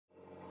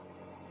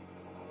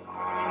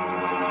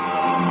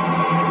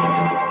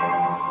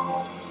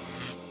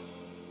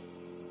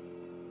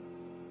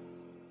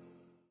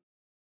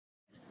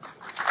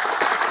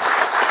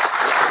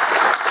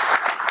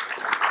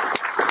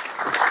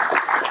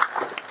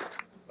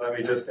let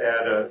me just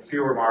add a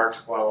few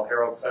remarks while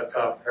Harald sets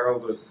up.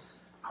 Harald was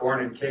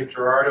born in Cape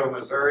Girardeau,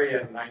 Missouri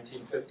in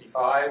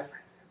 1955.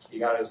 He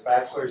got his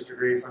bachelor's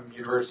degree from the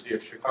University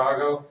of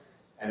Chicago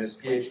and his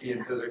PhD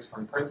in physics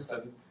from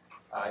Princeton.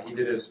 He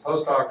did his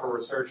postdoctoral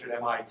research at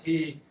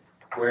MIT,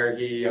 where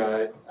he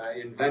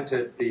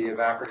invented the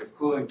evaporative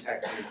cooling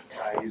technique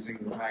using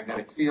the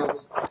magnetic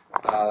fields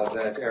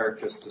that Eric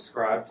just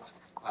described.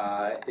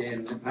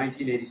 In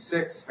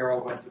 1986,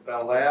 Harald went to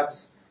Bell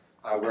Labs,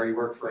 where he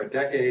worked for a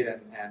decade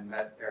and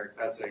met Eric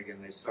Betzig,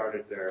 and they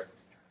started their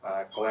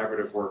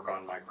collaborative work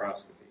on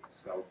microscopy.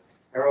 So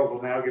Harald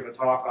will now give a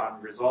talk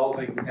on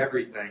resolving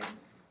everything,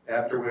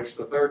 after which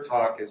the third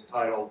talk is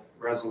titled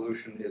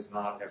Resolution is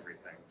Not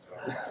Everything. So.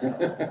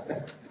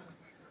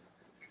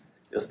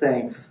 Yes,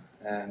 thanks.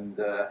 And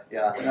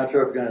yeah, I'm not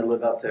sure if we're going to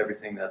live up to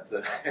everything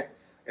that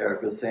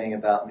Eric was saying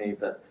about me,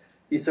 but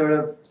he's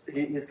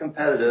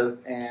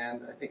competitive,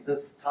 and I think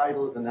this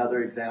title is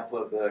another example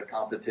of the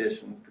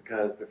competition,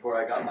 because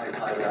before I got my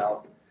title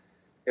out,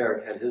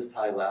 Eric had his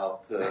title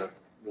out,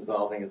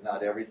 Resolving is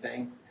Not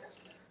Everything,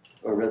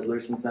 or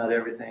Resolution's Not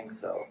Everything,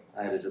 so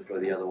I had to just go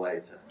the other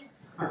way to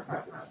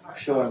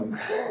show him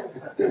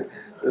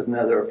there's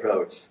another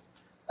approach.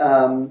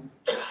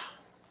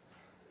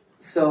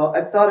 So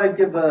I thought I'd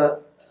give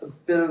a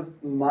bit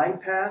of my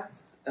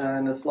path,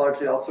 and it's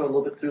largely also a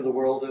little bit through the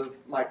world of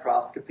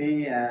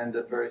microscopy, and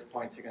at various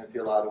points you're going to see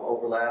a lot of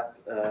overlap,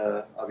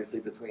 obviously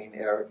between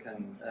Eric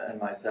and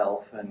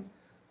myself, and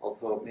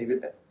also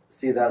maybe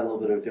see that a little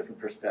bit of a different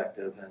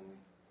perspective, and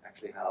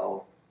actually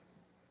how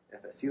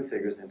FSU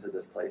figures into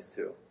this place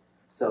too.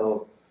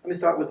 So let me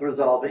start with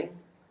resolving,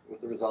 with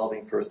the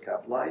resolving first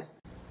capitalized.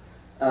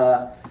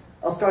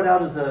 I'll start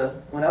out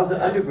when I was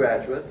an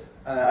undergraduate,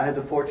 I had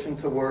the fortune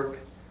to work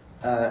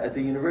at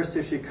the University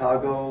of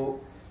Chicago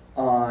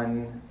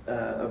on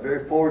a very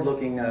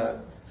forward-looking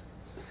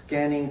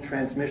scanning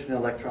transmission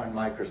electron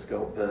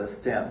microscope,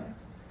 STEM.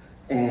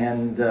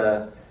 And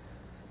it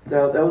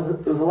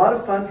was a lot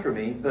of fun for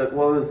me, but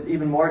what was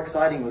even more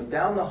exciting was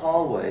down the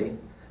hallway,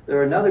 there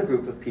were another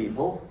group of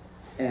people,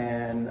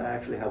 and I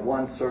actually have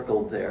one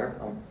circled there.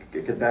 I'll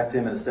get back to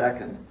him in a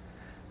second.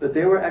 But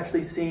they were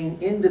actually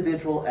seeing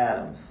individual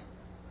atoms,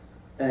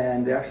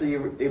 and they actually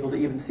were able to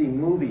even see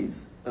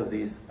movies of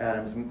these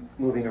atoms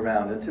moving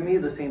around. And to me,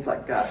 this seems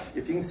like, gosh,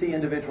 if you can see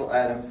individual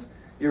atoms,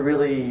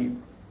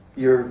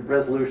 your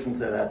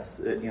resolution's at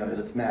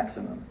its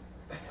maximum.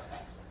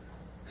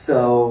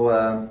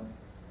 So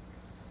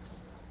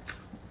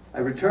I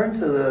returned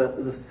to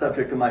the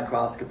subject of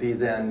microscopy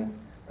then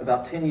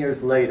about 10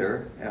 years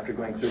later, after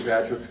going through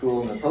graduate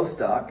school and the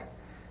postdoc.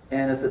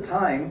 And at the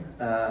time,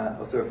 I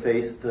was sort of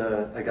faced,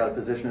 I got a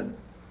position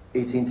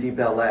at AT&T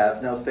Bell Labs,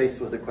 and I was faced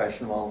with the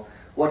question, well,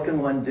 what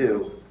can one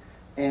do?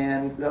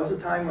 And that was a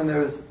time when there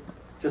was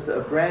just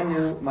a brand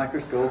new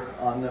microscope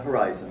on the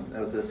horizon.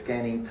 There was a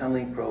scanning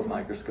tunneling probe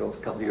microscope a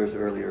couple of years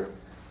earlier.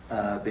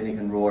 Binnick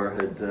and Rohr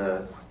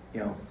had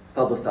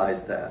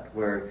publicized that,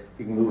 where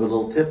you can move a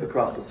little tip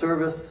across a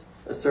surface,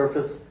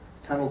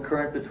 tunnel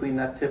current between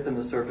that tip and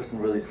the surface,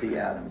 and really see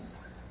atoms.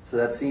 So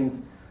that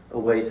seemed a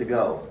way to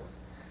go.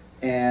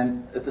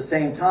 And at the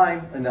same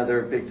time,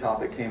 another big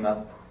topic came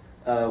up,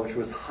 which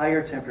was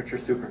higher temperature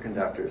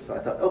superconductors. So I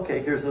thought, okay,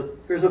 here's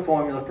a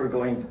formula for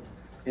going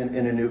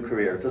in a new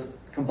career. Just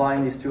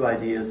combine these two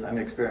ideas. I'm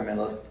an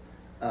experimentalist.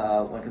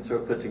 One can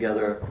sort of put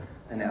together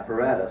an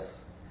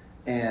apparatus.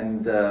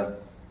 And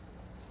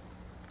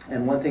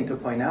one thing to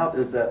point out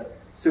is that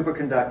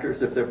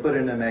superconductors, if they're put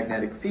in a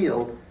magnetic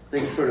field, they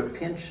can sort of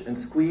pinch and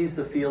squeeze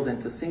the field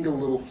into single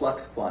little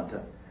flux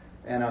quanta.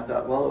 And I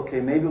thought, well, okay,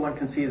 maybe one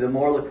can see the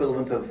moral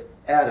equivalent of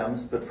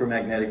atoms, but for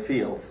magnetic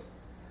fields.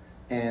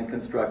 And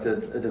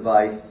constructed a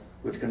device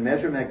which can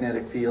measure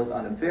magnetic field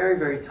on a very,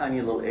 very tiny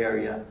little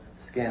area,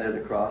 scan it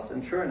across,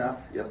 and sure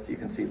enough, yes, you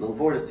can see little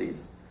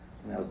vortices.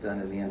 And that was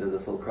done at the end of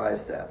this little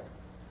cryostat.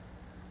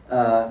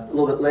 A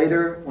little bit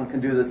later, one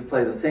can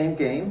play the same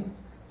game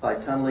by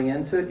tunneling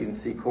into it. You can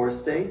see core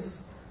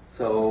states.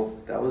 So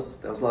that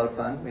was a lot of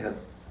fun.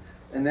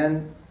 And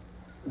then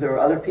there were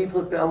other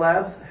people at Bell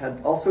Labs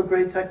had also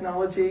great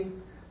technology.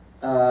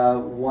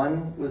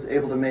 One was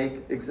able to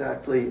make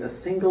exactly a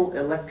single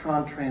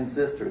electron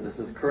transistor. This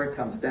is current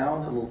comes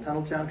down, a little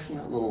tunnel junction,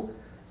 a little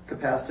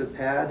capacitive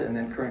pad, and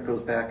then current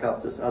goes back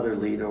up this other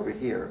lead over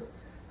here.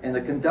 And the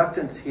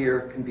conductance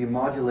here can be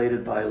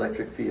modulated by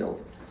electric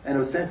field. And it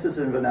was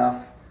sensitive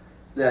enough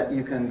that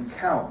you can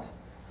count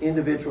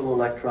individual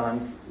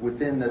electrons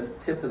within the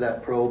tip of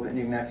that probe, and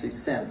you can actually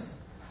sense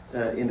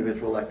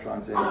individual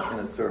electrons in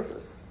a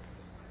surface.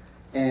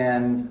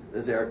 And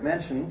as Eric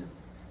mentioned,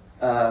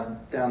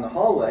 down the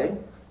hallway,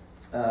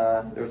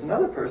 there was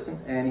another person,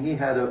 and he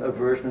had a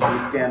version of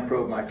these scan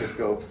probe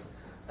microscopes,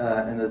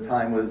 and the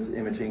time was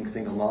imaging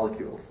single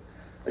molecules.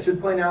 I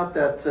should point out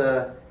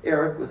that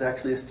Eric was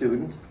actually a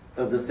student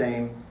of the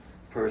same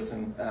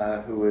person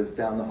who was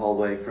down the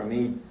hallway from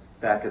me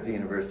back at the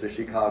University of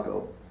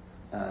Chicago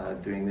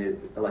doing the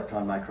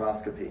electron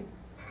microscopy.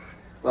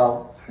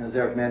 Well, as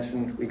Eric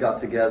mentioned, we got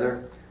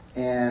together,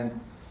 and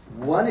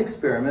One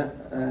experiment,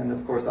 and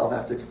of course I'll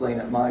have to explain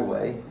it my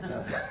way,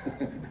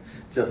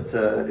 just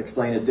to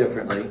explain it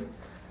differently,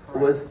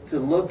 was to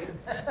look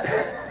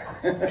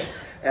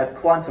at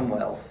quantum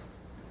wells.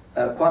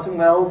 Quantum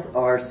wells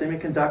are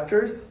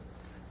semiconductors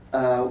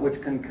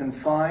which can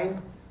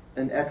confine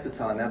an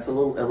exciton. That's a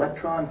little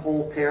electron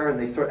hole pair, and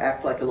they sort of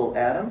act like a little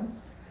atom.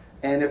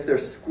 And if they're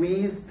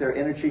squeezed, their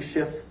energy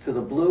shifts to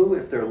the blue.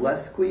 If they're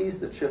less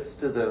squeezed, it shifts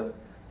to the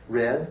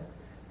red.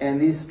 And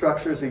these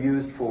structures are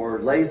used for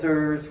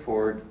lasers,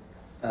 for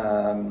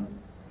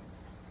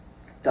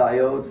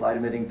diodes,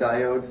 light-emitting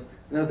diodes.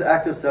 And there's an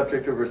active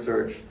subject of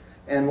research.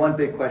 And one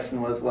big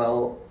question was,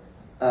 well,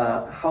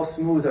 how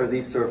smooth are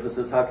these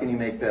surfaces? How can you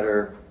make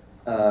better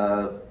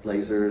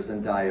lasers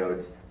and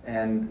diodes?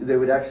 And they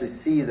would actually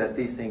see that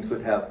these things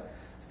would have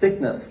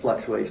thickness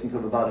fluctuations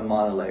of about a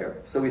monolayer.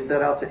 So we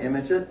set out to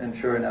image it, and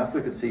sure enough,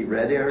 we could see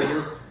red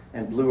areas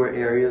and bluer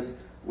areas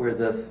where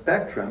the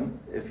spectrum,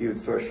 if you would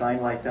sort of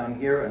shine light down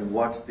here and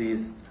watch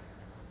these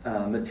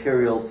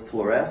materials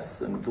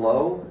fluoresce and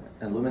glow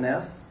and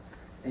luminesce,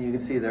 and you can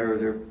see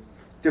they're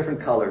different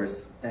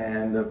colors.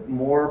 And the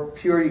more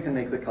pure you can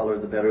make the color,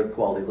 the better the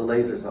quality the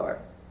lasers are.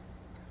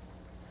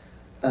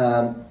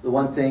 The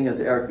one thing, as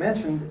Eric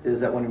mentioned, is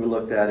that when we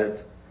looked at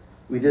it,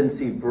 we didn't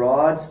see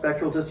broad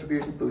spectral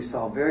distributions, but we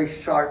saw very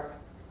sharp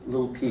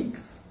little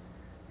peaks.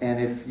 And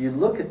if you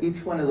look at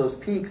each one of those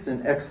peaks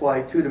in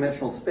XY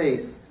two-dimensional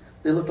space,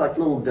 they look like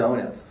little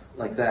donuts,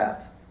 like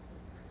that.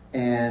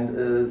 And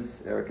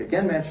as Eric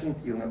again mentioned,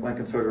 one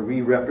can sort of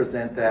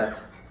re-represent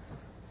that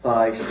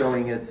by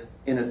showing it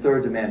in a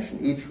third dimension.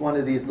 Each one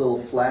of these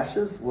little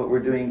flashes, what we're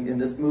doing in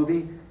this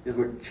movie is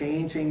we're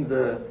changing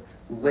the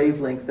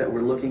wavelength that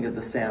we're looking at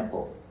the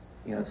sample.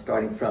 You know,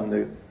 starting from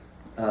the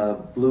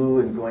blue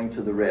and going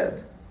to the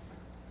red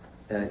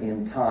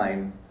in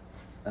time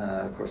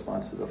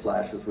corresponds to the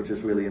flashes, which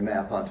is really a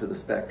map onto the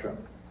spectrum.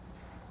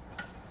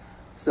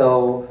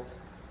 So,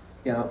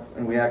 you know,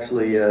 and we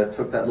actually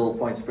took that little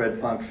point spread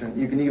function.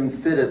 You can even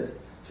fit it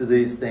to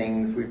these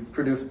things. We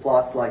produced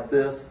plots like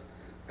this,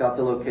 got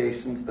the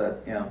locations,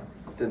 but, you know,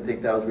 didn't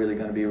think that was really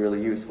going to be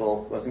really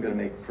useful. Wasn't going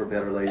to make for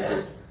better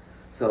lasers.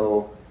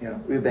 So, you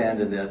know, we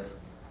abandoned it.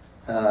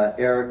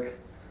 Eric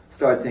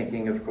started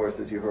thinking, of course,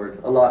 as you heard,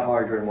 a lot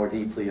harder and more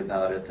deeply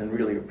about it, and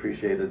really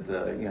appreciated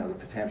the, you know, the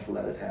potential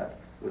that it had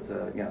with,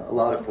 you know, a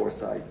lot of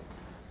foresight.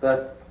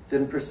 But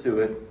didn't pursue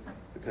it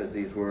because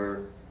these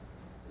were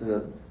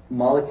the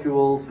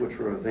molecules which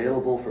were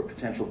available for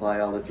potential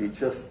biology,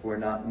 just were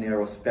not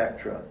narrow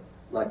spectra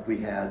like we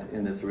had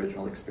in this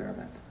original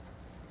experiment.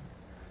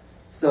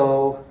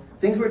 So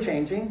things were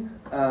changing.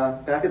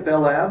 Back at Bell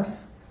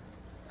Labs,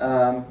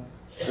 there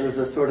was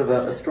a sort of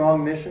a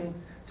strong mission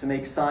to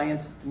make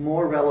science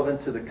more relevant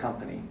to the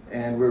company.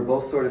 And we're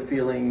both sort of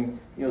feeling,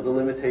 you know, the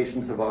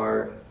limitations of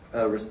our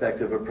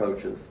respective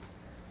approaches.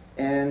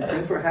 And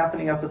things were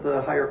happening up at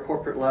the higher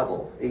corporate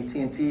level.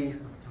 AT&T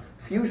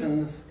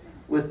fusions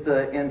with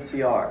the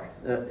NCR.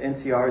 The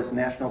NCR is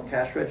National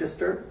Cash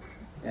Register,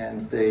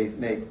 and they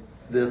make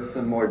this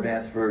and more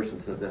advanced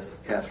versions of this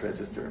cash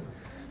register.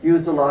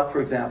 Used a lot,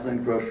 for example,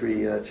 in grocery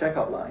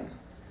checkout lines.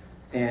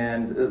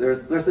 And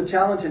there's a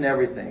challenge in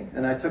everything,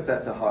 and I took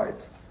that to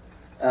heart.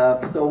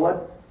 So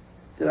what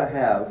did I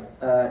have?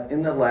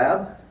 In the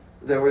lab,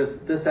 there was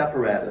this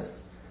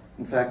apparatus.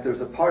 In fact,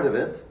 there's a part of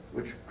it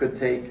which could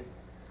take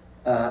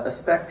a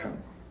spectrum.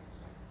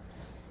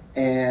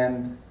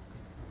 And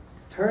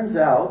turns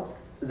out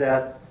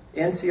that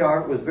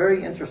NCR was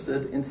very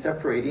interested in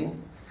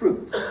separating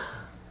fruit.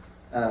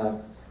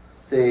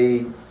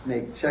 They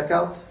make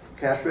checkout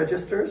cash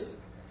registers,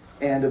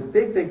 and a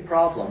big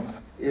problem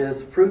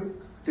is fruit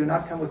do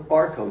not come with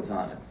barcodes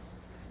on it.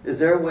 Is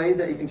there a way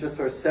that you can just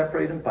sort of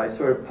separate them by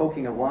sort of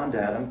poking a wand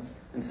at them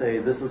and say,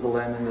 this is a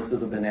lemon, this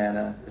is a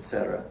banana,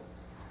 etc.?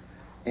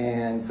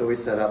 And so we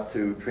set up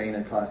to train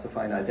and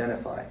classify and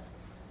identify.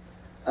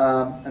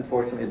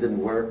 Unfortunately, it didn't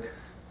work.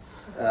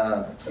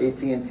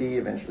 AT&T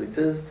eventually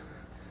fizzed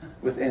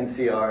with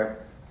NCR,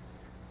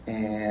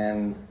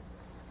 and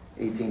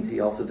AT&T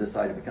also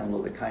decided to become a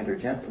little bit kinder,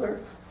 gentler,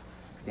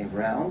 became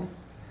round.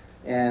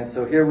 And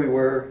so here we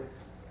were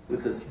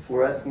with this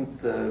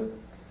fluorescent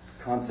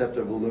concept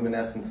of a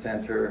luminescent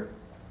center,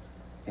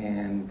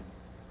 and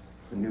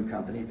the new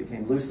company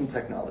became Lucent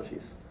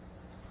Technologies.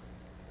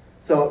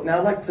 So now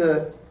I'd like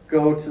to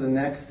go to the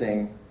next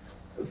thing.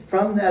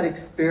 From that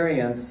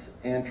experience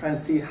and trying to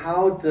see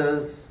how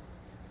does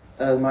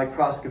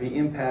microscopy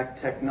impact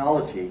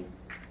technology,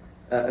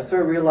 I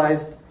sort of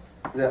realized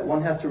that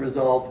one has to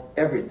resolve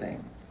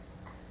everything.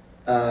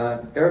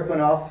 Eric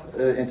went off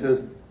into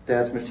his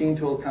dad's machine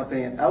tool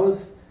company, and I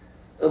was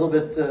a little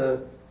bit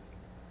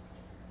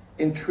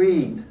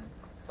intrigued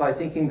by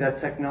thinking that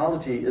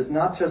technology is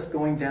not just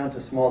going down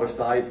to smaller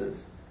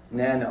sizes,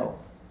 nano,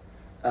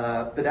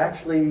 but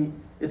actually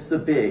it's the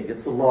big,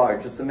 it's the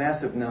large, it's the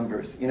massive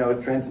numbers. You know,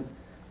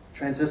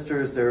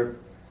 transistors, there are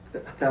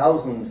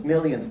thousands,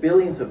 millions,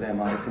 billions of them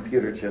on a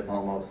computer chip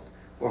almost,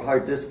 or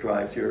hard disk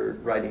drives. You're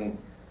writing,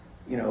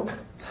 you know,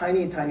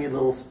 tiny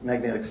little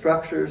magnetic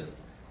structures,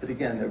 but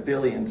again, they're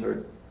billions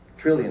or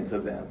trillions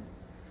of them.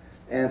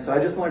 And so I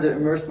just wanted to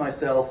immerse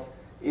myself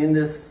in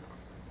this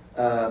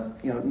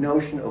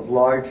notion of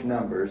large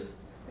numbers,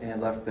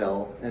 and left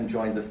Bell and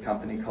joined this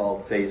company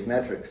called Phase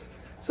Metrics.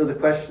 So the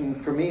question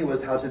for me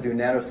was how to do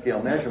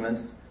nanoscale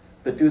measurements,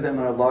 but do them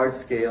on a large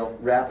scale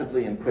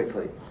rapidly and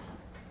quickly.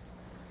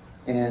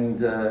 And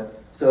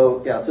so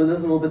this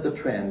is a little bit the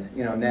trend.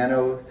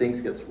 Nano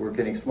things we're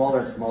getting smaller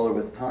and smaller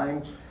with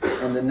time,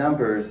 and the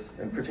numbers,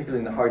 and particularly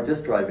in the hard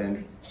disk drive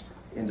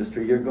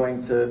industry, you're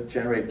going to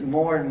generate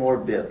more and more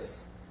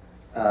bits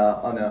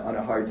on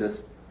a hard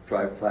disk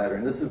drive platter,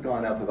 and this has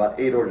gone up about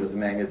 8 orders of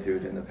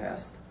magnitude in the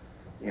past,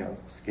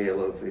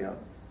 scale of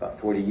about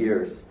 40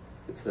 years.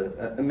 It's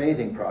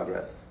amazing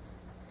progress.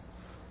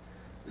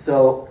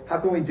 So how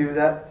can we do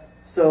that?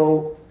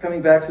 So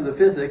coming back to the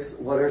physics,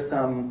 what are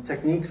some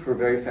techniques for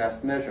very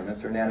fast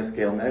measurements or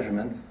nanoscale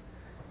measurements?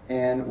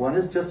 And one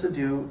is just to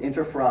do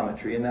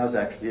interferometry, and that was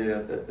actually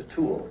a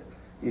tool.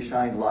 You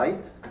shine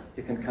light,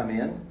 it can come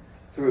in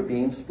through a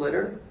beam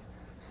splitter.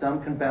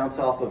 Some can bounce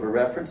off of a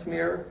reference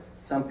mirror,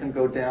 some can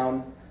go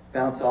down,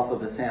 bounce off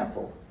of a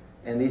sample.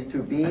 And these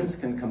two beams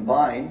can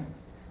combine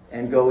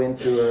and go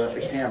into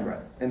a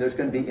camera. And there's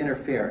going to be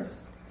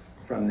interference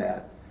from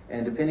that.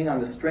 And depending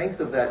on the strength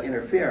of that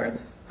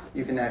interference,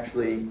 you can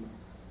actually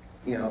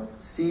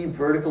see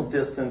vertical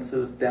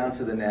distances down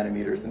to the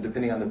nanometers. And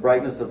depending on the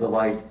brightness of the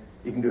light,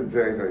 you can do it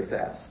very, very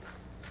fast.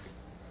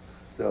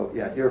 So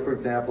yeah, here for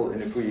example,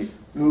 and if we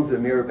move the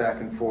mirror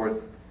back and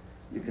forth,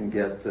 you can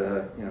get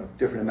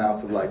different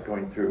amounts of light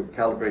going through,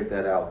 calibrate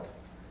that out.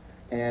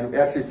 And we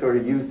actually sort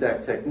of use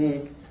that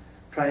technique,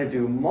 trying to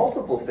do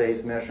multiple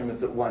phase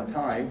measurements at one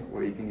time,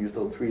 where you can use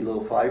those 3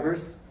 little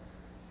fibers,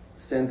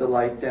 send the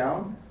light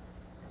down,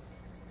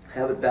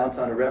 have it bounce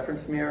on a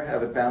reference mirror,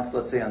 have it bounce,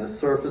 let's say, on the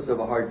surface of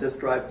a hard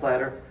disk drive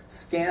platter,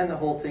 scan the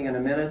whole thing in a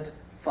minute,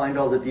 find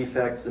all the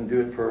defects, and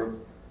do it for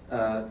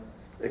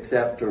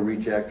accept or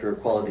reject or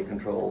quality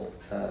control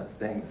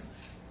things.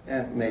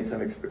 And made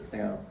some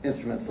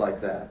instruments like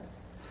that.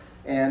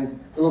 And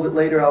a little bit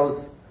later, I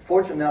was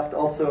fortunate enough to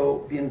also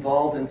be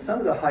involved in some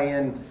of the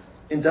high-end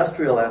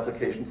industrial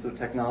applications of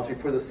technology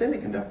for the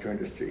semiconductor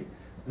industry.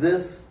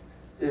 This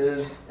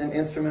is an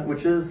instrument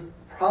which is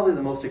probably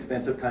the most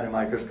expensive kind of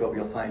microscope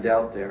you'll find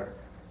out there.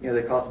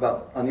 They cost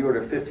about on the order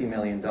of $50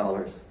 million.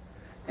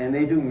 And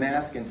they do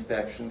mask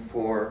inspection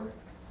for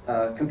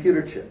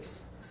computer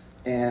chips.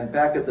 And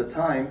back at the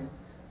time,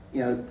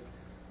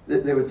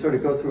 they would sort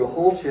of go through a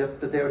whole chip,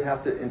 but they would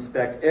have to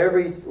inspect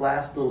every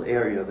last little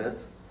area of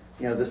it.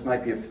 This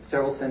might be a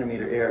several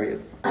centimeter area,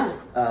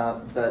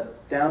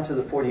 but down to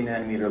the 40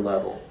 nanometer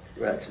level,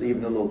 or actually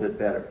even a little bit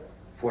better,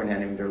 4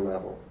 nanometer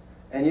level.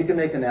 And you can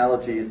make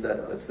analogies that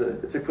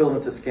it's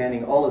equivalent to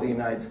scanning all of the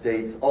United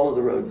States, all of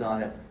the roads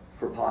on it,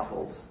 for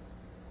potholes.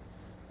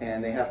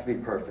 And they have to be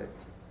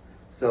perfect.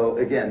 So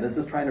again, this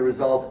is trying to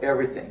resolve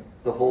everything,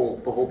 the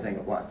whole thing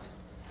at once.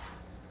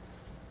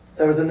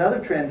 There was another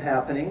trend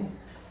happening,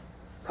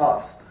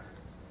 cost.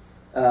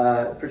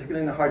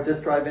 Particularly in the hard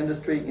disk drive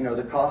industry,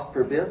 the cost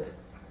per bit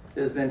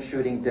has been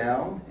shooting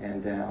down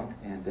and down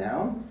and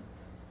down,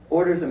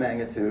 orders of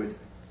magnitude,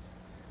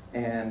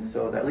 and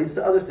so that leads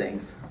to other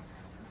things.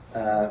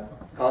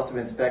 Cost of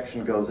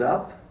inspection goes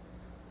up.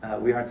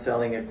 We aren't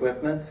selling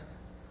equipment,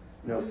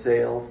 no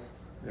sales,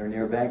 they're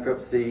near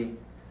bankruptcy,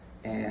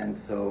 and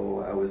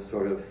so I was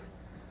sort of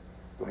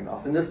going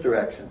off in this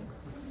direction.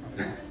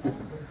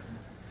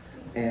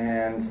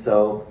 And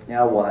so,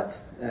 now what?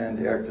 And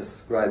Eric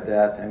described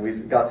that, and we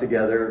got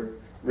together,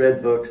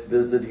 read books,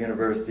 visited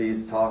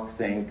universities, talk,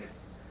 think.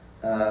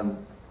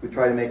 We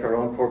try to make our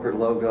own corporate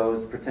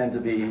logos, pretend to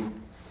be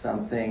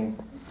something.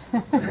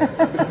 Try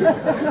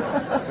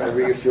to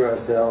reassure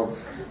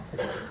ourselves.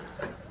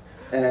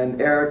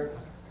 And Eric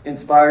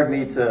inspired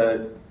me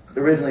to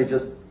originally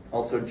just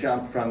also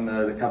jump from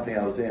the company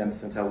I was in,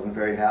 since I wasn't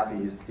very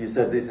happy. He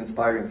said these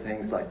inspiring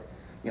things like,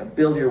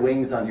 build your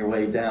wings on your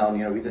way down.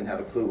 We didn't have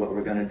a clue what we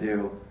were going to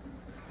do.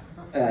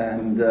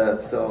 And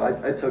so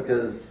I took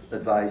his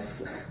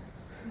advice.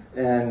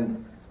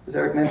 And as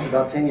Eric mentioned,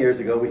 about 10 years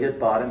ago, we hit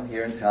bottom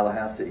here in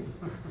Tallahassee.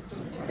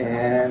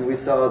 And we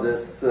saw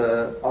this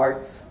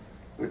art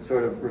which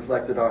sort of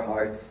reflected our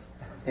hearts.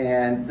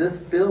 And this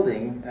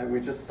building, we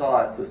just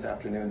saw it this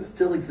afternoon, it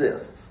still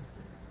exists.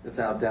 It's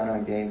out down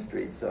on Gain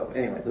Street. So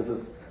anyway, this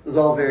is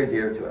all very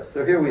dear to us.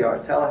 So here we are,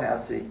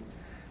 Tallahassee.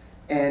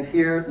 And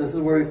here, this is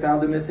where we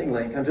found the missing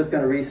link. I'm just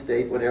going to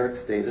restate what Eric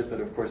stated,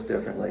 but of course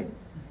differently.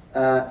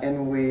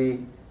 And we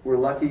were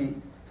lucky,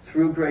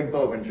 through Greg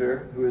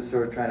Bobinger, who was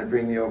sort of trying to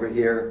bring me over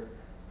here,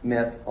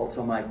 met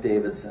also Mike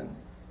Davidson.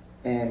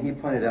 And he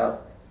pointed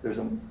out there's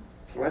a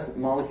fluorescent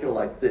molecule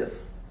like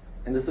this.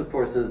 And this, of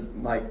course, is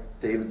Mike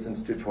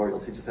Davidson's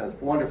tutorials. He just has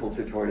wonderful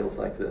tutorials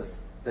like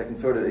this that can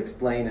sort of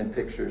explain in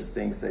pictures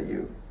things that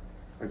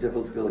are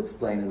difficult to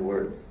explain in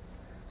words.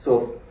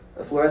 So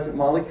a fluorescent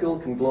molecule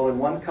can glow in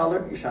one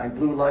color, you shine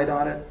blue light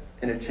on it,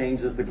 and it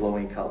changes the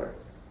glowing color.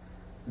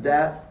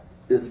 That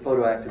is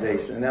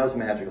photoactivation, and that was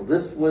magical.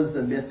 This was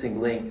the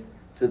missing link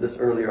to this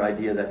earlier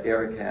idea that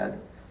Eric had.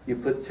 You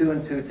put 2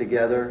 and 2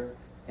 together,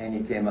 and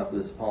he came up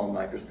with this palm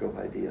microscope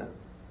idea.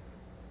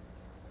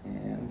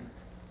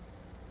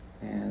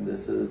 And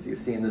this is, you've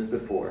seen this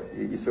before.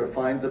 You sort of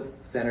find the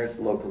centers,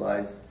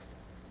 localize,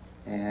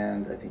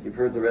 and I think you've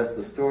heard the rest of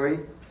the story.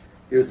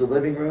 Here's the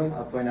living room.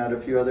 I'll point out a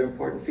few other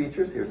important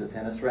features. Here's a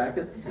tennis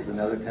racket. Here's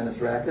another tennis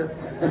racket.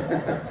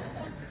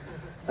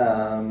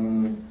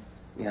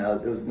 You know,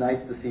 it was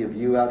nice to see a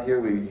view out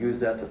here. We would use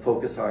that to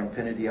focus our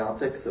infinity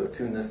optics, so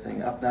tune this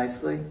thing up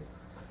nicely.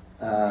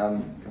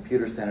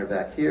 Computer center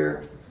back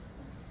here.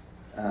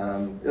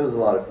 It was a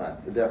lot of fun.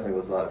 It definitely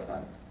was a lot of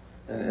fun.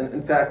 And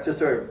in fact, just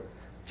sort of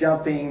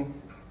jumping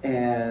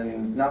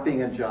and not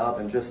being a job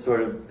and just sort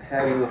of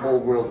having the whole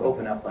world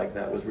open up like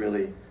that was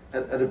really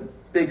had a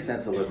big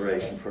sense of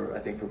liberation for, I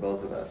think, for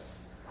both of us.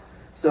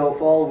 So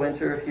fall,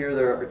 winter, here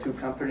there are two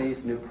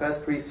companies, New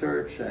Quest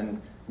Research and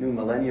New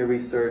Millennia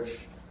Research,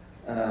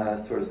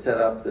 sort of set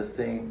up this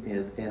thing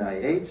at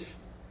NIH,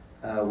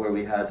 where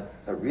we had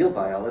a real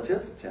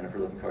biologist, Jennifer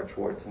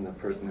Lippincott-Schwartz, and the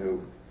person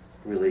who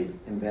really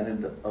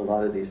invented a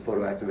lot of these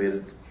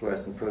photoactivated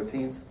fluorescent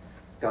proteins.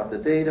 Got the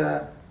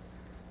data,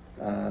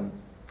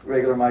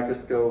 regular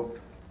microscope,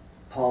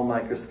 palm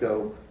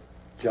microscope,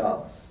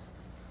 job.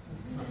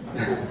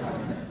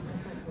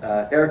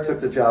 Eric took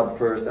the job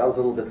first. I was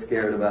a little bit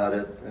scared about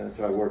it, and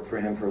so I worked for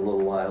him for a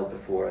little while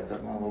before. I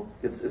thought, well,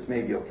 it's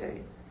maybe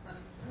okay.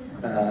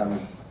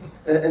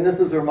 And this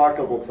is a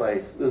remarkable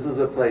place. This is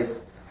a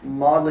place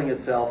modeling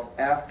itself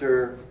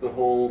after the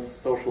whole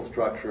social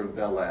structure of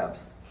Bell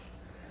Labs.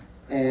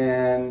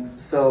 And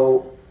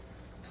so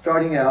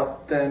starting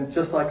out, then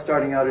just like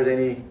starting out at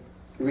any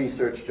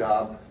research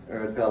job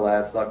or at Bell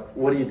Labs, like,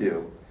 what do you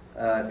do?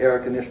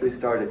 Eric initially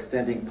started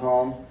extending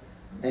palm,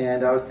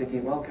 and I was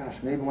thinking, well,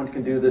 gosh, maybe one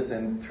can do this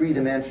in 3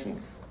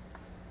 dimensions.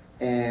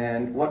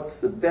 And what's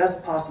the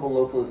best possible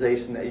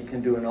localization that you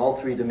can do in all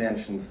 3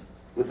 dimensions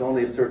with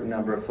only a certain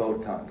number of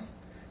photons?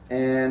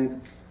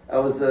 And it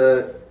was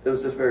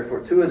just very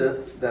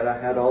fortuitous that I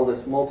had all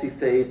this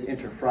multi-phase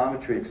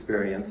interferometry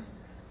experience,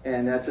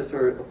 and that just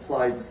sort of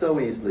applied so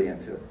easily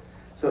into it.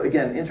 So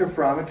again,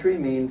 interferometry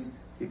means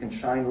you can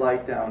shine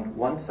light down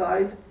one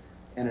side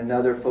and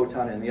another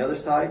photon in the other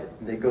side,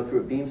 and they go through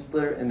a beam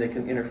splitter and they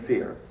can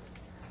interfere.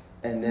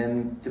 And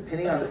then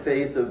depending on the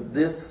phase of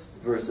this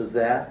versus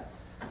that,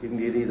 you can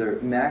get either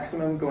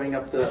maximum going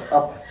up the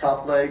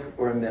top leg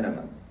or a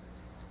minimum.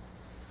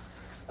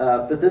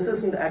 But this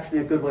isn't actually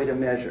a good way to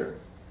measure,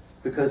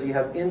 because you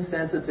have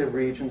insensitive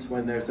regions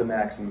when there's a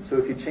maximum. So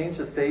if you change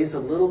the phase a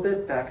little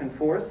bit back and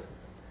forth,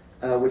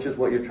 which is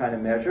what you're trying to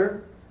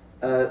measure,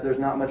 there's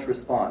not much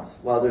response.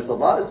 While there's a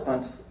lot of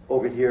response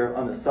over here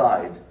on the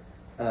side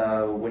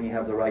when you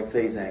have the right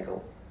phase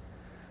angle.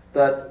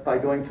 But by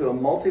going to a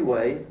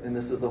multi-way, and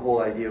this is the whole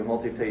idea of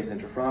multi-phase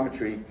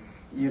interferometry,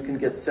 you can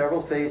get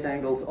several phase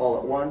angles all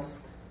at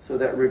once, so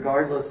that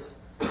regardless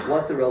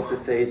what the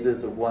relative phase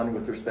is of one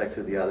with respect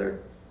to the other,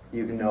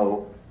 you can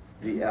know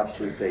the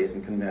absolute phase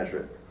and can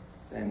measure it.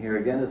 And here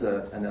again is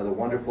another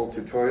wonderful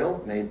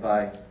tutorial made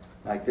by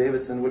Mike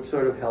Davidson, which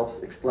sort of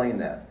helps explain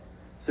that.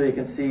 So you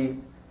can see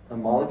a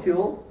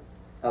molecule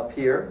up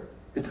here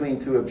between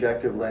 2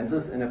 objective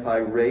lenses, and if I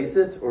raise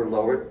it or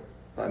lower it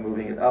by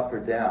moving it up or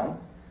down,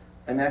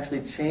 I'm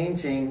actually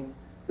changing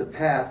the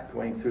path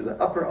going through the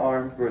upper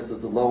arm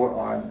versus the lower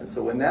arm. And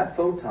so when that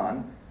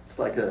photon, it's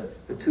like a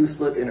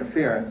 2-slit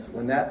interference,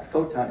 when that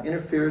photon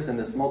interferes in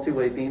this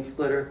multi-way beam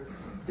splitter,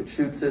 it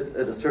shoots it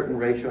at a certain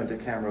ratio into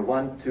camera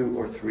 1, 2,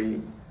 or 3,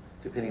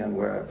 depending on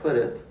where I put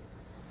it.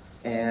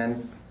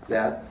 And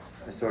that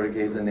I sort of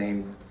gave the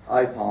name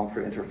IPalm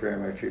for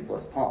interferometry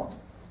plus palm.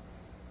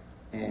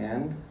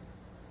 And,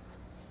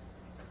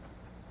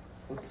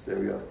 oops, there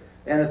we go.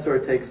 And it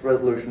sort of takes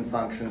resolution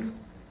functions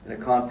in a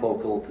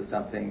confocal to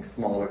something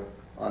smaller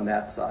on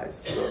that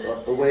size.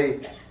 So a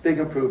big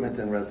improvement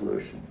in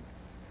resolution.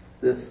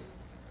 This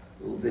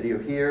little video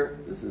here,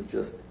 this is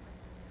just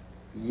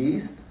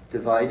yeast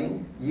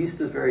dividing. Yeast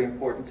is very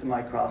important to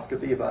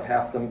microscopy. About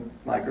half the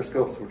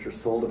microscopes which were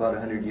sold about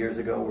 100 years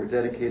ago were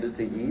dedicated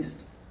to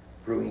yeast.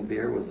 Brewing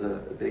beer was a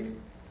big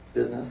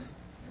business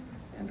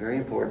and very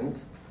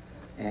important.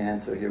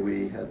 And so here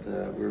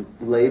we're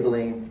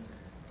labeling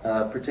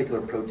a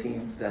particular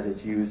protein that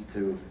is used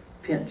to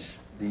pinch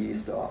the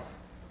yeast off.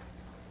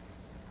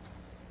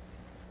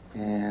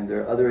 And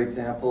there are other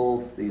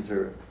examples. These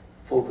are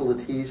focal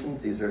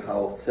adhesions. These are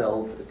how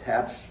cells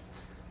attach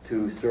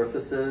to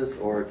surfaces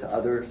or to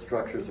other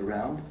structures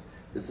around.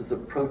 This is a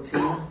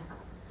protein.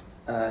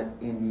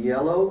 In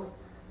yellow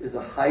is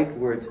a height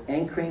where it's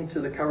anchoring to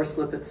the cover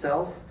slip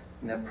itself,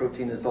 and that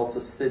protein is also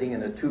sitting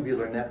in a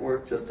tubular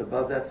network just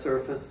above that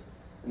surface,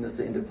 and this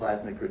is the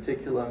endoplasmic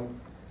reticulum.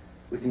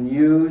 We can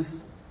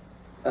use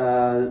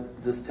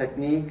this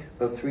technique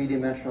of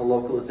 3-dimensional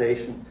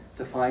localization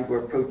to find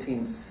where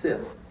proteins sit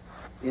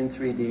in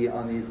 3D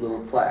on these little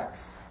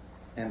plaques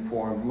and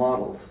form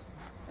models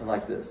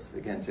like this,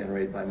 again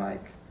generated by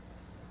Mike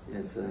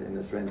in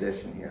this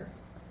rendition here.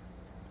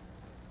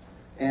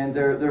 And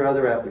there are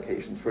other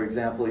applications. For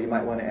example, you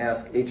might want to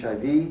ask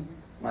HIV,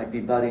 might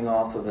be budding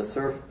off of a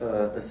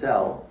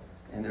cell,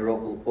 And there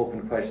are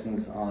open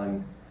questions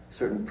on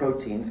certain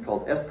proteins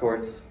called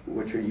escorts,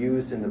 which are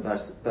used in the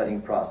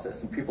budding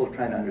process. And people are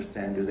trying to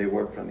understand, do they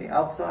work from the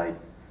outside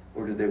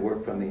or do they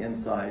work from the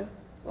inside?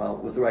 Well,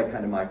 with the right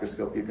kind of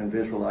microscope, you can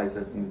visualize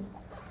it and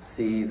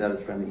see that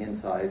it's from the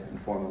inside and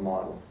form a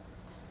model.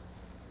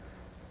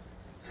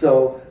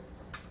 So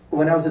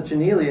when I was at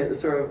Janelia, it was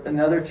sort of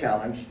another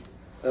challenge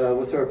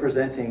was sort of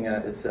presenting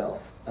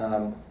itself.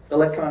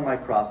 Electron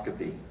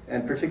microscopy,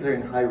 and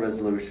particularly in high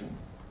resolution.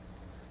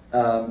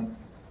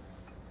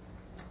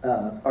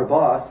 Our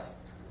boss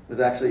was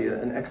actually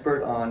an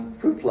expert on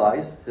fruit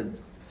flies, had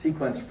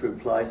sequenced fruit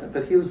flies,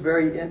 but he was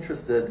very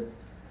interested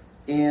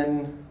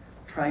in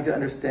trying to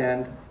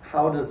understand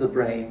how does the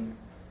brain,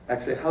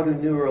 actually how do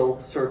neural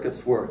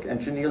circuits work. And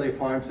Janelia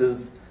Farms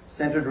is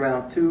centered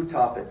around two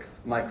topics,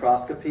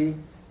 microscopy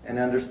and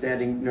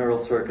understanding neural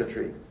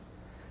circuitry.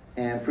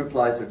 And fruit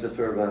flies are just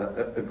sort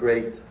of a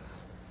great,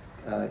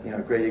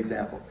 great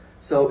example.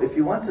 So if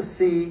you want to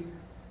see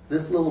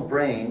this little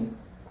brain,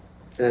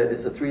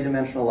 it's a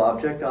three-dimensional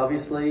object,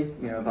 obviously,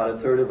 about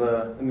 1/3 of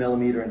a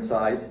millimeter in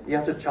size. You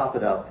have to chop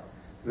it up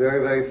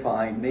very, very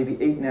fine, maybe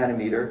 8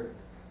 nanometer,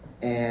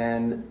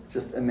 and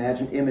just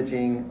imagine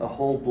imaging a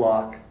whole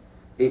block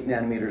 8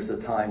 nanometers at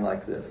a time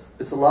like this.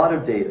 It's a lot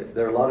of data.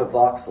 There are a lot of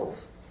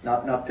voxels,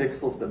 not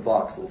pixels, but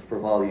voxels for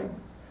volume.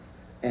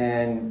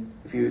 And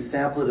if you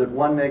sample it at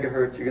 1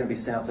 megahertz, you're going to be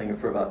sampling it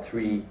for about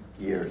 3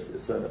 years.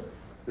 There's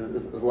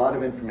a lot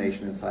of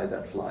information inside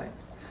that fly.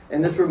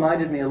 And this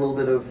reminded me a little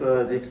bit of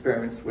the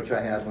experiments which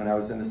I had when I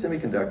was in the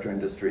semiconductor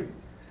industry.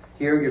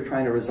 Here you're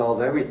trying to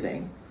resolve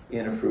everything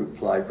in a fruit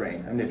fly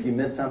brain. I mean, if you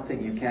miss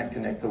something, you can't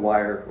connect the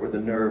wire or the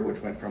nerve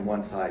which went from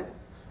one side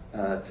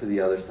to the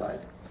other side.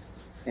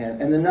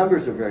 And the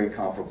numbers are very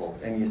comparable.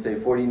 And you say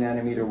 40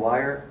 nanometer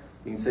wire,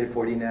 you can say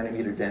 40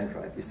 nanometer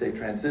dendrite. You say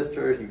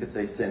transistor, you could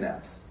say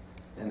synapse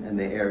in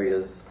the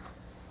areas.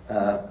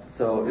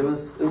 So it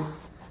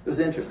was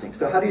interesting.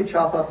 So how do you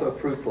chop up a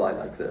fruit fly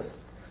like this?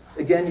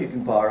 Again, you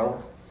can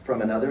borrow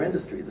from another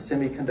industry. The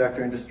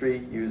semiconductor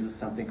industry uses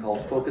something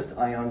called focused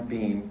ion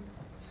beam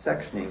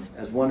sectioning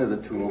as one of the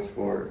tools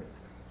for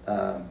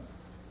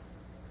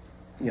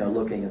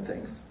looking at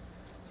things.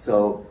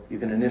 So you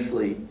can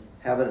initially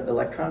have an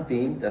electron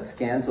beam that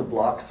scans a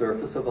block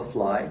surface of a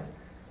fly.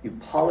 You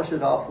polish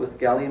it off with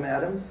gallium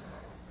atoms,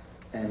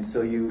 and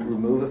so you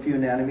remove a few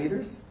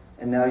nanometers,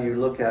 and now you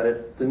look at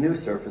it, the new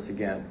surface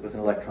again, with an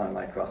electron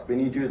microscopy.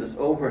 And you do this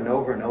over and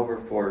over and over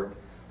for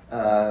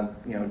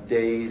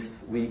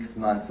days, weeks,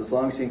 months, as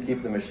long as you can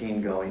keep the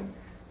machine going.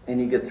 And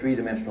you get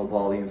three-dimensional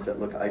volumes that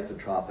look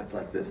isotropic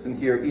like this. And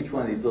here, each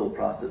one of these little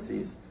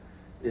processes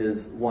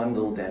is one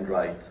little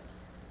dendrite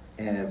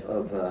and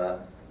of the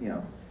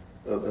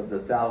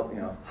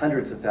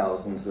hundreds of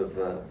thousands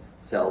of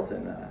cells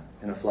in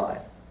a fly.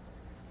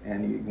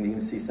 And you can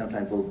even see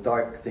sometimes little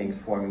dark things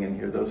forming in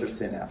here. Those are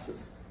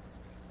synapses.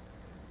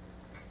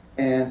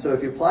 And so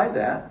if you apply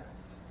that,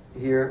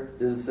 here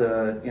is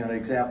an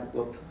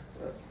example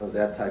of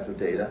that type of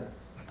data,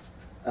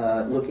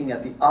 looking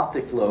at the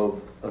optic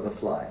lobe of a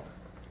fly.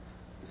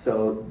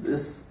 So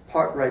this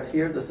part right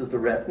here, this is the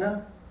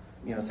retina,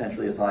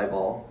 essentially its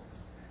eyeball.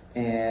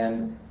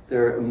 And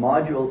there are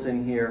modules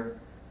in here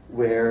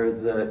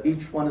where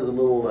each one of the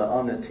little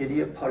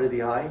omnitidia part of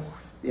the eye,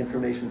 the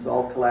information's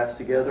all collapsed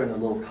together in a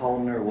little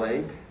columnar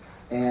way.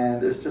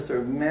 And there's just a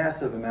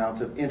massive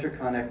amount of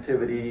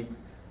interconnectivity,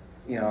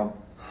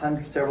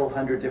 several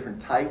hundred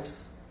different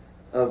types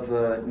of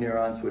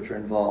neurons which are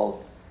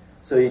involved.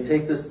 So you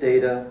take this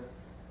data,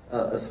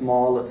 a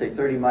small, let's say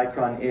 30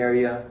 micron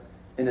area,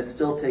 and it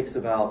still takes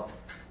about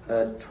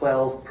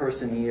 12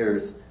 person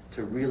years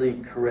to really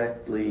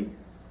correctly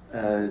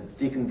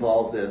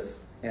deconvolve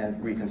this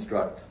and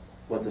reconstruct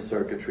what the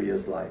circuitry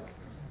is like.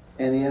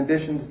 And the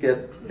ambitions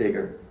get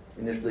bigger.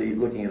 Initially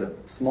looking at a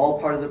small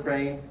part of the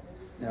brain,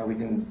 now we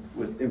can,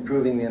 with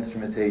improving the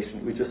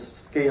instrumentation, we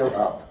just scale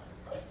up,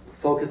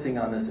 focusing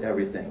on this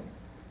everything.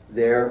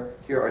 Here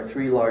are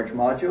 3 large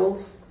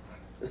modules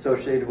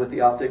associated with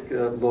the optic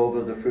lobe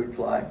of the fruit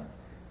fly.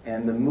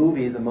 And the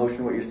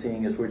motion, what you're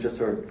seeing is we're just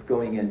sort of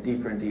going in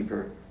deeper and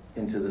deeper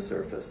into the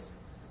surface.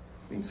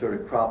 We can sort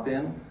of crop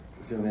in,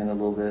 zoom in a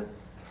little bit,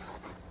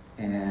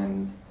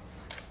 and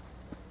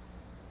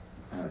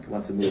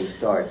once the movie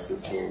starts,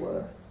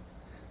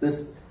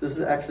 this is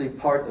actually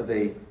part of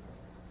a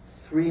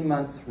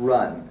 3-month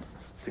run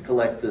to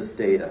collect this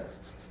data.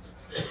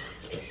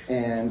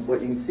 And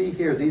what you can see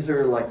here, these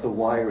are like the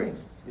wiring.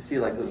 You see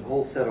like there's a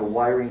whole set of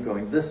wiring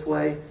going this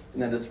way,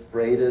 and then it's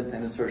braided,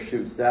 and it sort of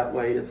shoots that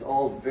way. It's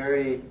all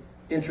very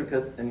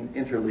intricate and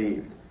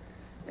interleaved.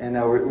 And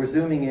now we're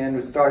zooming in.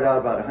 We start out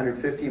about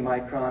 150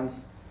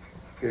 microns.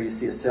 Here you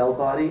see a cell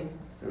body.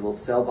 There are little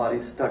cell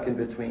bodies stuck in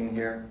between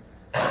here.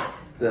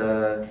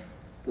 The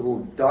little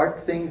dark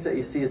things that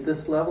you see at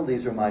this level,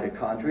 these are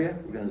mitochondria.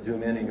 We're going to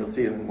zoom in and you'll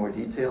see them in more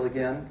detail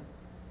again.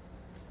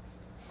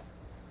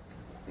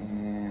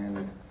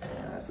 And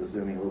so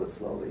zooming a little bit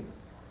slowly.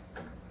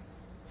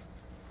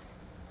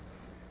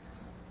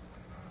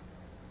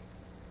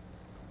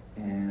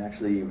 And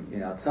actually, you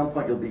know, at some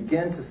point you'll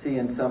begin to see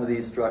in some of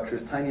these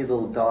structures tiny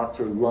little dots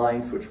or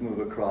lines which move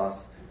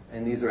across,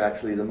 and these are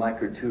actually the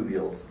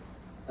microtubules,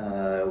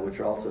 which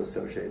are also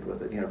associated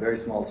with it. You know, very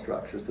small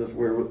structures.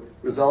 We're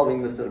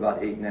resolving this at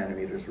about 8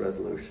 nanometers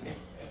resolution.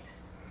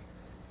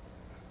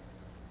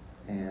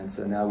 And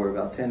so now we're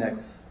about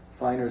 10x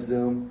finer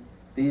zoom.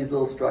 These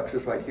little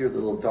structures right here, the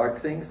little dark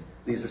things,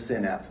 these are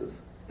synapses.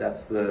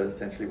 That's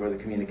essentially where the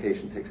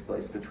communication takes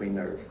place between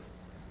nerves.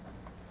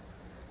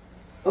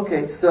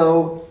 Okay,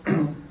 so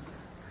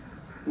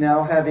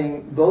now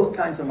having both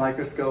kinds of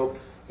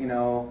microscopes, you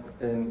know,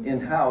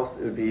 in-house,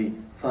 it would be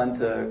fun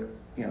to,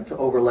 you know, to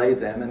overlay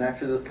them. And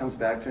actually, this comes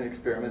back to an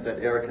experiment that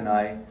Eric and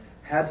I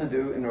had to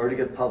do in order to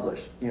get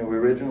published. You know, we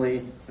originally,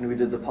 when we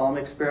did the palm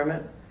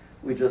experiment,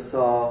 we just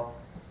saw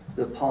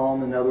the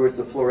palm, in other words,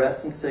 the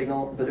fluorescent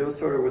signal, but it was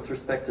sort of with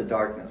respect to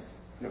darkness.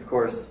 And of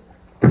course,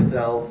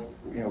 ourselves,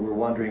 you know, we're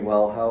wondering,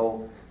 well,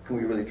 how can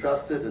we really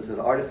trust it? Is it an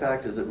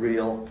artifact? Is it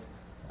real?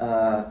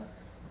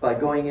 By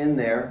going in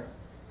there,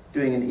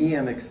 doing an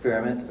EM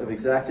experiment of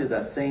exactly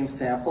that same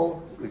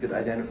sample, we could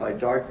identify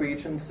dark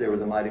regions. They were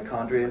the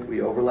mitochondria.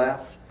 We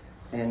overlapped.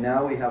 And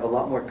now we have a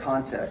lot more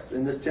context.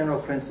 And this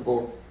general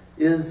principle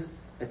is,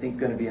 I think,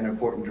 going to be an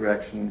important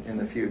direction in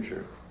the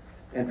future.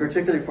 And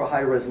particularly for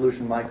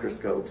high-resolution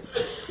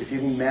microscopes, if you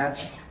can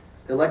match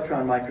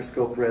electron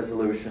microscope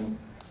resolution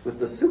with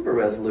the super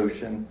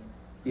resolution,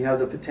 you have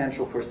the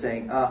potential for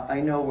saying, I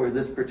know where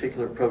this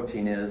particular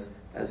protein is,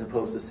 as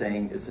opposed to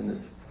saying it's in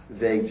this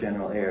vague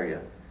general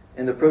area.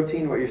 And the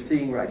protein, what you're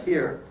seeing right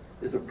here,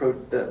 is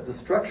the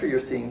structure you're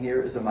seeing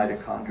here is a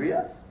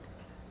mitochondria,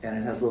 and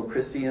it has a little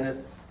cristae in it.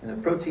 And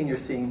the protein you're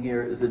seeing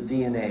here is the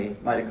DNA,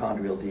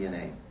 mitochondrial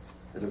DNA,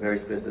 at a very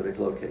specific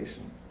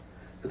location.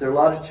 But there are a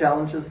lot of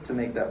challenges to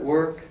make that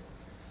work,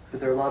 but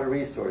there are a lot of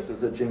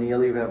resources. At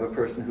Janelia, we have a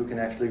person who can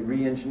actually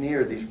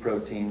re-engineer these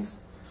proteins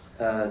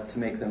to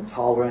make them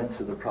tolerant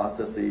to the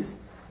processes,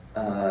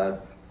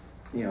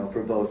 you know,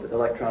 for both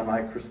electron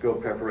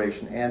microscope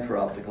preparation and for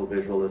optical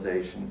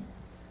visualization.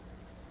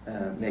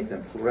 Make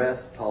them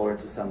fluoresce, tolerant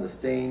to some of the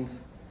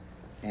stains.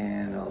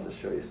 And I'll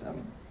just show you some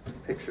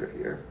picture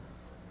here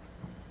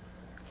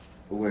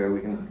where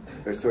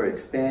we're sort of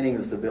expanding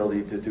this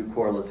ability to do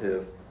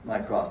correlative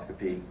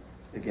microscopy.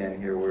 Again,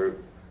 here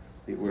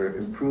we're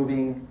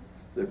improving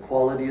the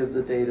quality of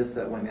the data so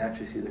that when we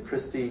actually see the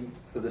cristae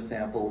for the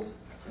samples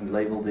and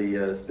label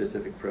the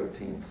specific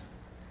proteins.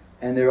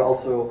 And there are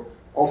also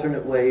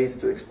alternate ways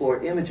to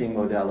explore imaging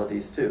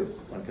modalities too.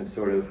 One can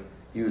sort of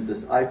use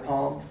this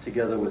IPALM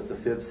together with the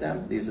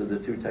FibSem. These are the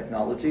two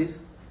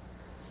technologies.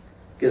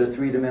 Get a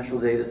 3-dimensional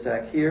data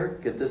stack here,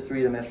 get this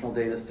 3-dimensional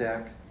data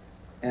stack,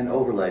 and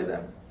overlay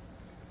them.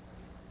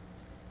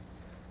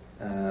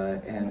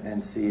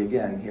 And see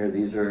again here,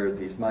 these are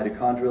these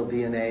mitochondrial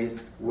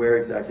DNAs, where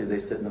exactly they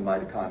sit in the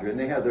mitochondria. And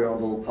they have their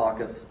own little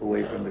pockets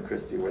away from the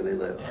cristae where they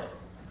live.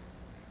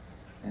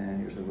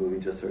 And here's a movie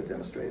just sort of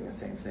demonstrating the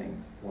same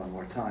thing one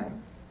more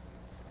time.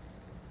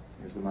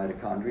 Here's the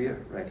mitochondria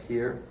right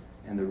here,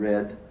 and the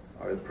red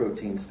are the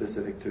proteins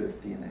specific to its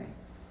DNA.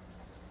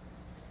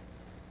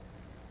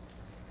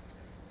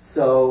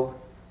 So,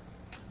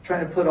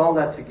 trying to put all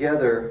that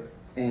together,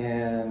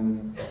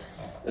 and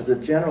as a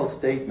general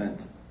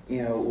statement,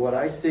 you know, what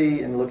I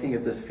see in looking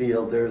at this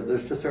field,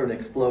 there's just sort of an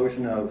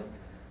explosion of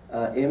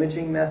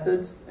imaging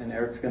methods, and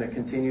Eric's going to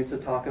continue to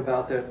talk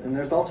about that. And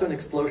there's also an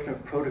explosion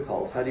of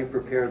protocols. How do you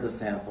prepare the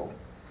sample?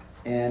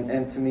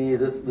 And to me,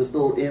 this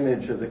little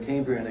image of the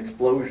Cambrian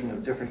explosion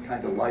of different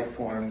kinds of life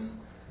forms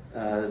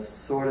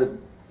sort of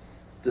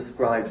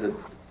describes it,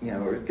 you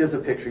know, or it gives a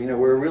picture. You know,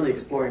 we're really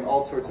exploring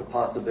all sorts of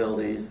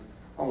possibilities,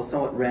 almost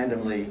somewhat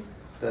randomly,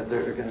 that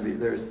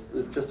there's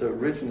just a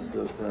richness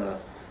of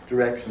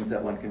directions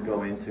that one can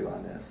go into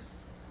on this.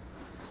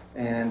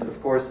 And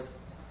of course,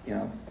 you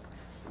know,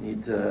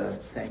 need to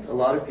thank a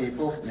lot of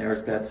people. And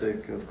Eric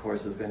Betzik, of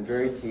course, has been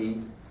very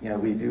key. You know,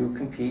 we do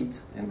compete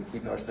and we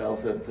keep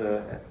ourselves at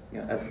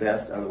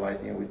best.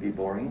 Otherwise, you know, we'd be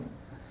boring.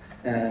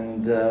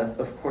 And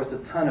of course, a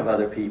ton of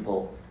other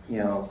people, you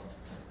know,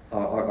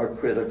 are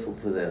critical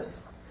to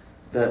this.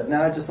 But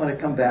now I just want to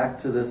come back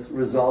to this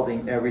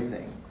resolving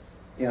everything.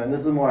 You know, and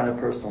this is more on a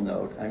personal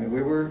note. I mean,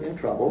 we were in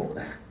trouble,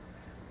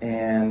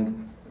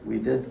 and we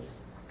did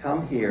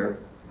come here,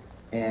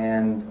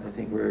 and I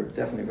think we're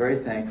definitely very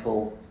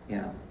thankful, you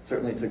know,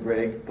 certainly to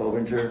Greg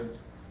Bobinger,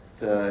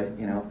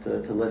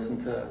 to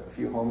listen to a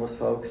few homeless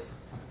folks,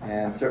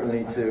 and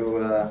certainly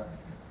to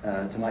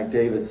Mike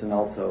Davidson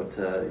also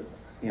to,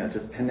 you know,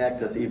 just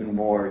connect us even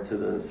more to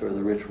the sort of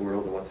the rich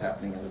world of what's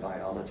happening in the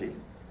biology.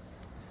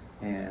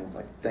 And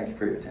thank you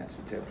for your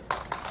attention too.